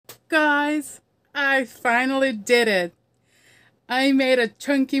Guys, I finally did it. I made a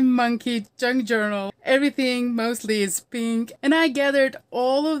chunky monkey junk journal. Everything mostly is pink, and I gathered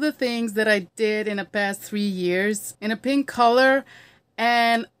all of the things that I did in the past 3 years in a pink color,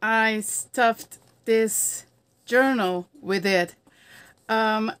 and I stuffed this journal with it.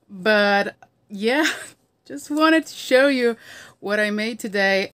 But yeah, just wanted to show you what I made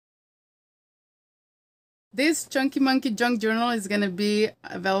today. This Chunky Monkey Junk Journal is going to be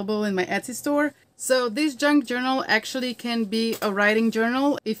available in my Etsy store. So this junk journal actually can be a writing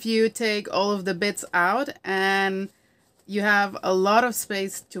journal if you take all of the bits out and you have a lot of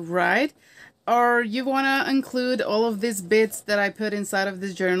space to write, or you want to include all of these bits that I put inside of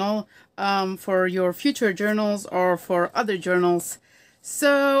this journal for your future journals or for other journals.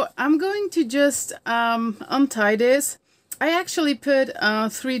 So I'm going to just untie this. I actually put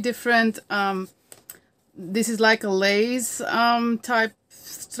 3 different this is like a lace type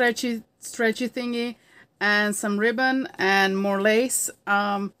stretchy thingy, and some ribbon and more lace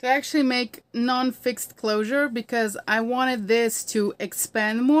to actually make non-fixed closure, because I wanted this to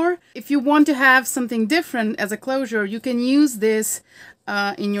expand more. If you want to have something different as a closure, you can use this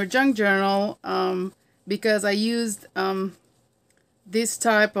in your junk journal, because I used this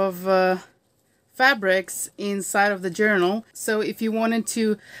type of fabrics inside of the journal. So if you wanted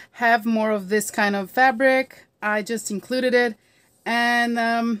to have more of this kind of fabric, I just included it, and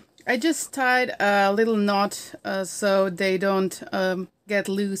I just tied a little knot so they don't get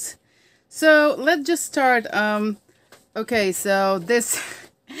loose. So let's just start. Okay, so this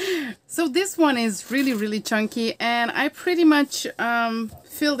this one is really chunky, and I pretty much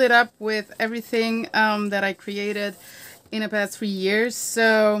filled it up with everything that I created in the past 3 years.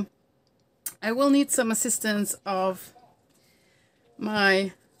 So I will need some assistance of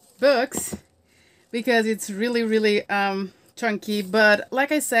my books because it's really chunky. But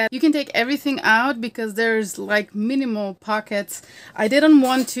like I said, you can take everything out because there's like minimal pockets. I didn't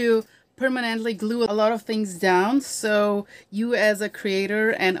want to permanently glue a lot of things down, so you as a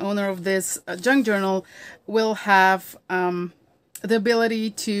creator and owner of this junk journal will have the ability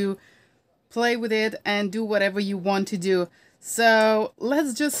to play with it and do whatever you want to do. So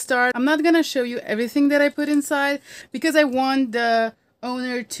let's just start. I'm not gonna show you everything that I put inside because I want the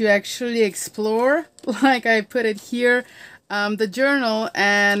owner to actually explore, like I put it here, the journal,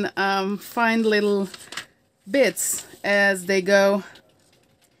 and find little bits as they go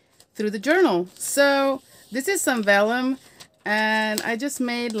through the journal. So this is some vellum, and I just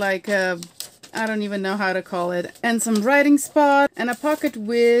made like a, I don't even know how to call it, and some writing spot and a pocket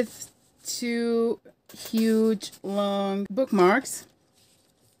with 2 huge long bookmarks,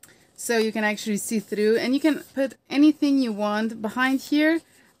 so you can actually see through, and you can put anything you want behind here,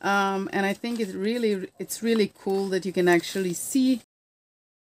 and I think it's really cool that you can actually see.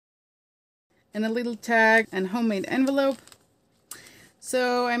 And a little tag and homemade envelope.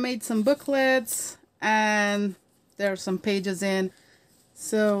 So I made some booklets, and there are some pages in.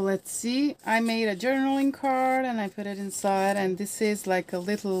 So let's see, I made a journaling card and I put it inside, and this is like a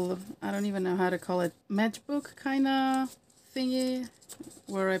little, I don't even know how to call it, matchbook kind of thingy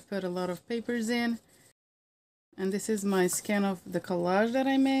where I put a lot of papers in. And this is my scan of the collage that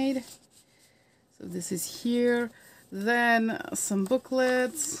I made. So this is here. Then some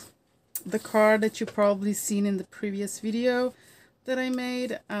booklets, the card that you probably seen in the previous video that I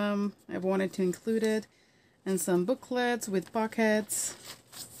made. I wanted to include it. And some booklets with pockets,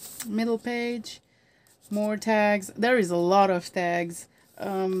 middle page, more tags. There is a lot of tags,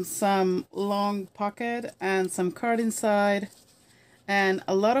 some long pocket and some card inside, and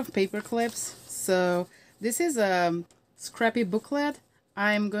a lot of paper clips. So this is a scrappy booklet.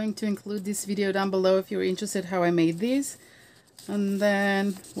 I'm going to include this video down below if you're interested how I made these. And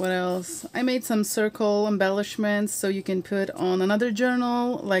then what else? I made some circle embellishments so you can put on another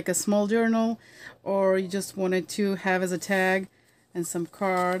journal, like a small journal, or you just wanted to have as a tag, and some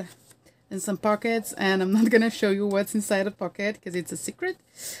card and some pockets. And I'm not gonna show you what's inside the pocket because it's a secret.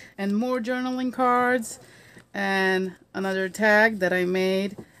 And more journaling cards and another tag that I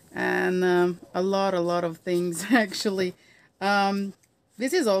made, and a lot of things actually.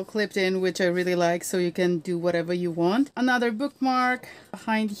 This is all clipped in, which I really like, so you can do whatever you want. Another bookmark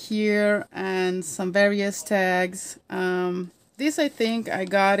behind here, and some various tags. This I think I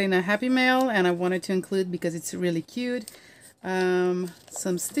got in a Happy Mail, and I wanted to include because it's really cute.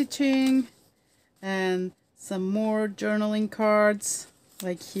 Some stitching, and some more journaling cards,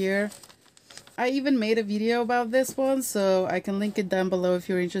 like here. I even made a video about this one, so I can link it down below if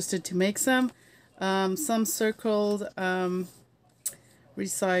you're interested to make some. Some circled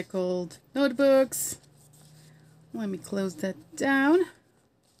recycled notebooks. Let me close that down.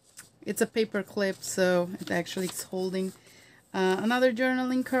 It's a paper clip, so it actually is holding another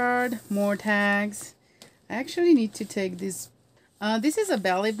journaling card, more tags. I actually need to take this. This is a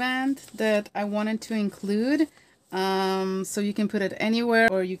belly band that I wanted to include. So you can put it anywhere,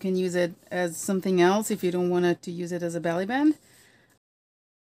 or you can use it as something else if you don't want to use it as a belly band.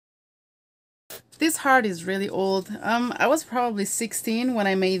 This heart is really old. I was probably 16 when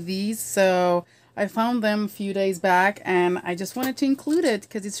I made these, so I found them a few days back and I just wanted to include it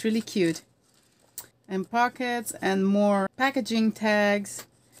because it's really cute. And pockets and more packaging tags.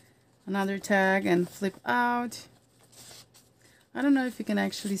 Another tag and flip out. I don't know if you can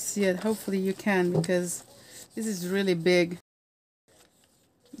actually see it. Hopefully you can, because this is really big.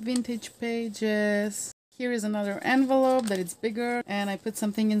 Vintage pages. Here is another envelope that is bigger, and I put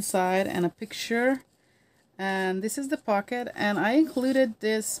something inside and a picture. And this is the pocket, and I included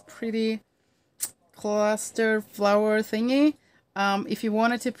this pretty cluster flower thingy. If you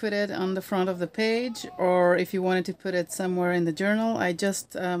wanted to put it on the front of the page, or if you wanted to put it somewhere in the journal, I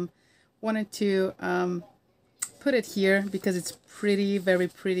just wanted to put it here because it's pretty, very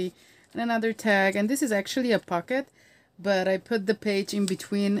pretty. And another tag, and this is actually a pocket, but I put the page in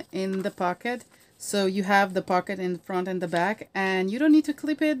between in the pocket, so you have the pocket in the front and the back, and you don't need to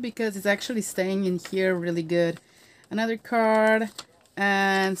clip it because it's actually staying in here really good. Another card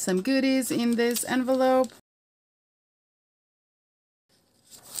and some goodies in this envelope.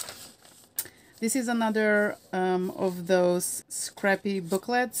 This is another of those scrappy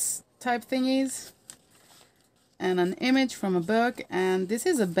booklets type thingies, and an image from a book. And this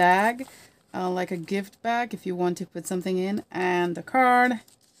is a bag, like a gift bag if you want to put something in, and a card.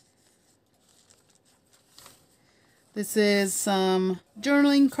 This is some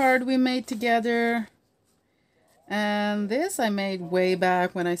journaling card we made together. And this I made way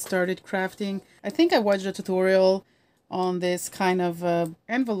back when I started crafting. I think I watched a tutorial on this kind of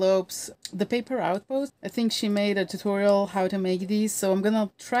envelopes, the paper outpost. I think she made a tutorial how to make these, so I'm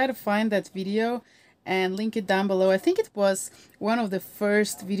gonna try to find that video and link it down below. I think it was one of the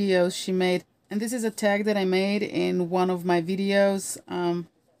first videos she made, and this is a tag that I made in one of my videos.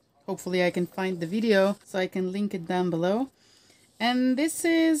 Hopefully I can find the video so I can link it down below. And this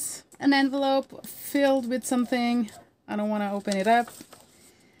is an envelope filled with something. I don't want to open it up.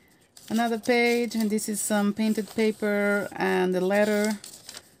 Another page, and this is some painted paper and a letter.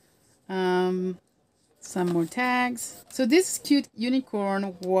 Some more tags. So this cute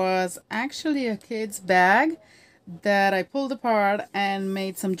unicorn was actually a kid's bag that I pulled apart and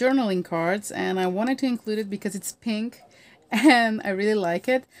made some journaling cards, and I wanted to include it because it's pink and I really like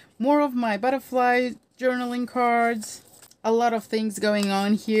it. More of my butterfly journaling cards. A lot of things going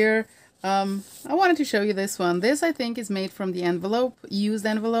on here. I wanted to show you this one. This I think is made from the envelope, used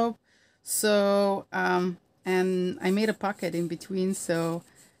envelope. So, and I made a pocket in between, so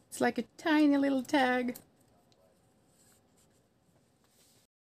it's like a tiny little tag.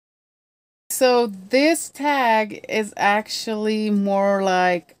 So this tag is actually more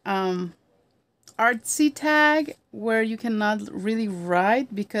like artsy tag, where you cannot really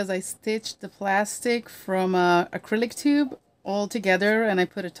write because I stitched the plastic from a acrylic tube all together and I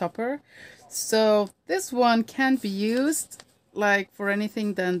put a topper. So this one can't be used like for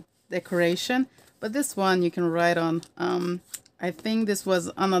anything than decoration, but this one you can write on. I think this was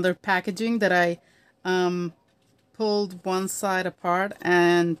another packaging that I pulled one side apart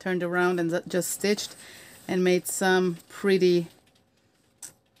and turned around and just stitched and made some pretty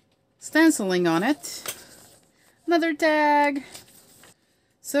stenciling on it. Another tag.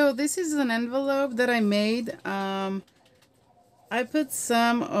 So this is an envelope that I made. I put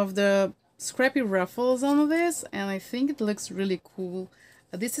some of the scrappy ruffles on this, and I think it looks really cool.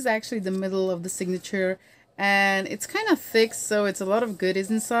 This is actually the middle of the signature, and it's kind of thick, so it's a lot of goodies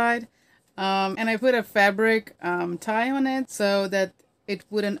inside. And I put a fabric tie on it so that it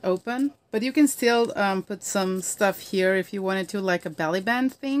wouldn't open, but you can still put some stuff here if you wanted to, like a belly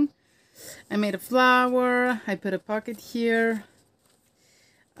band thing. I made a flower. I put a pocket here.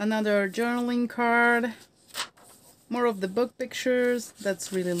 Another journaling card. More of the book pictures.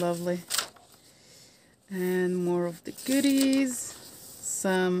 That's really lovely. And more of the goodies.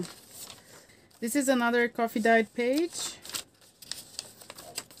 This is another coffee dyed page.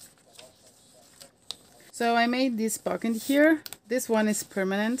 So I made this pocket here. This one is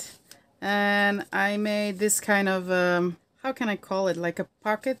permanent. And I made this kind of, how can I call it? Like a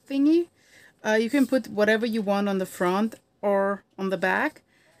pocket thingy. You can put whatever you want on the front or on the back.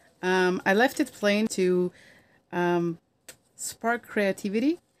 I left it plain to spark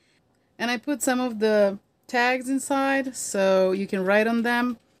creativity. And I put some of the tags inside so you can write on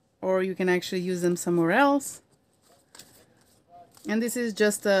them, or you can actually use them somewhere else. And this is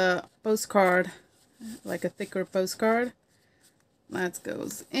just a postcard, like a thicker postcard. That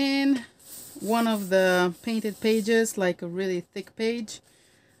goes in. One of the painted pages, like a really thick page.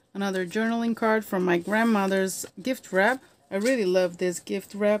 Another journaling card from my grandmother's gift wrap. I really love this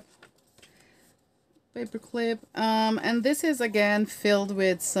gift wrap. Paper clip. And this is again filled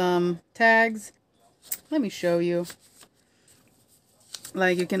with some tags. Let me show you.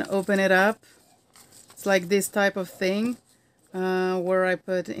 Like, you can open it up. It's like this type of thing, where I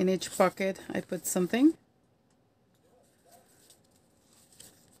put in each pocket, I put something.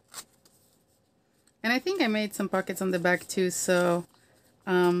 And I think I made some pockets on the back too, so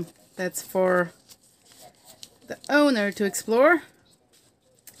that's for the owner to explore.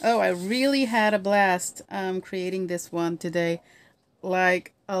 Oh, I really had a blast creating this one today.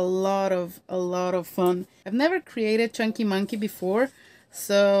 Like a lot of fun. I've never created Chunky Monkey before,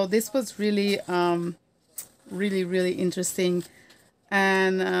 so this was really really interesting.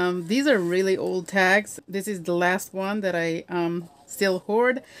 And these are really old tags. This is the last one that I still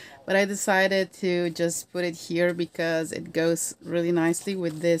hoard, but I decided to just put it here because it goes really nicely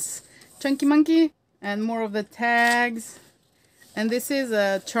with this Chunky Monkey. And more of the tags. And this is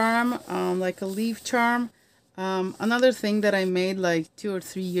a charm, like a leaf charm. Another thing that I made like 2 or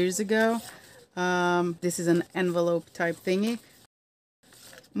 3 years ago. This is an envelope type thingy.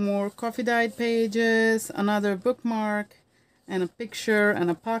 More coffee dyed pages, another bookmark, and a picture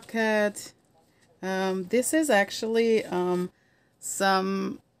and a pocket. This is actually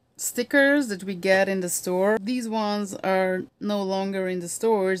some stickers that we get in the store. These ones are no longer in the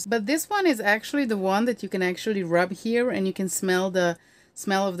stores, but this one is actually the one that you can actually rub here and you can smell the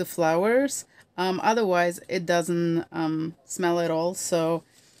smell of the flowers. Otherwise it doesn't smell at all, so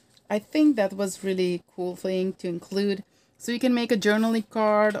I think that was really cool thing to include. So you can make a journaling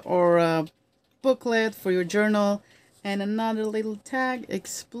card or a booklet for your journal. And another little tag,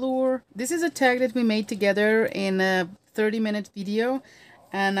 explore. This is a tag that we made together in a 30-minute video,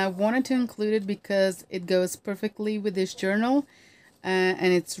 and I wanted to include it because it goes perfectly with this journal,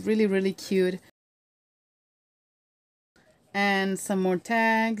 and it's really cute. And some more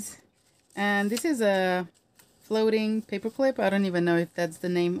tags. And this is a floating paperclip. I don't even know if that's the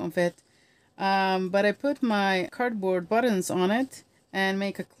name of it. But I put my cardboard buttons on it and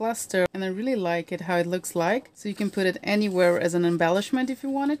make a cluster, and I really like it how it looks like. So you can put it anywhere as an embellishment if you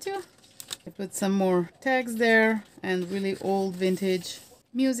wanted to. I put some more tags there and really old vintage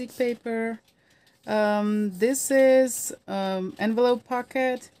music paper. This is envelope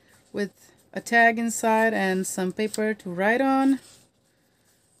pocket with a tag inside and some paper to write on.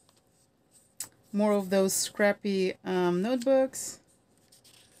 More of those scrappy notebooks.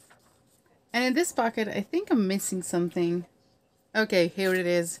 And in this pocket, I think I'm missing something. Okay, here it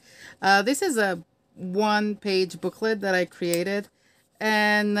is. This is a one-page booklet that I created.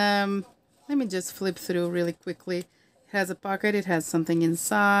 And let me just flip through really quickly. It has a pocket, it has something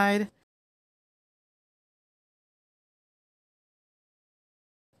inside.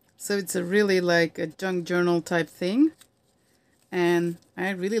 So it's a really like a junk journal type thing. And I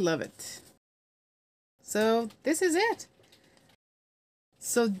really love it. So this is it.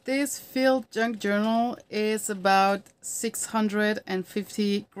 So this filled junk journal is about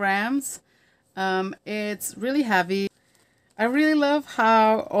 650 grams. It's really heavy. I really love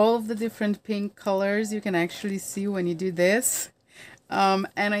how all of the different pink colors you can actually see when you do this. And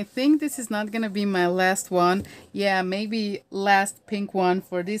I think this is not gonna be my last one. Yeah, maybe last pink one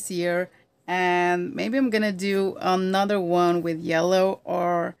for this year. And maybe I'm gonna do another one with yellow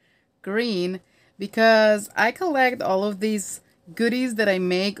or green, because I collect all of these goodies that I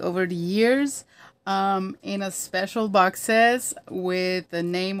make over the years in a special boxes with the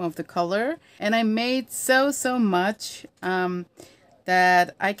name of the color, and I made so much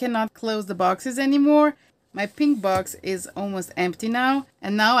that I cannot close the boxes anymore. My pink box is almost empty now,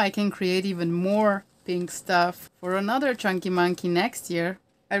 and now I can create even more pink stuff for another Chunky Monkey next year.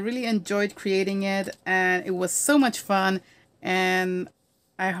 I really enjoyed creating it, and it was so much fun, and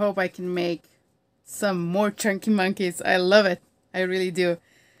I hope I can make some more Chunky Monkeys. I love it. I really do.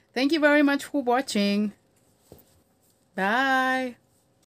 Thank you very much for watching. Bye.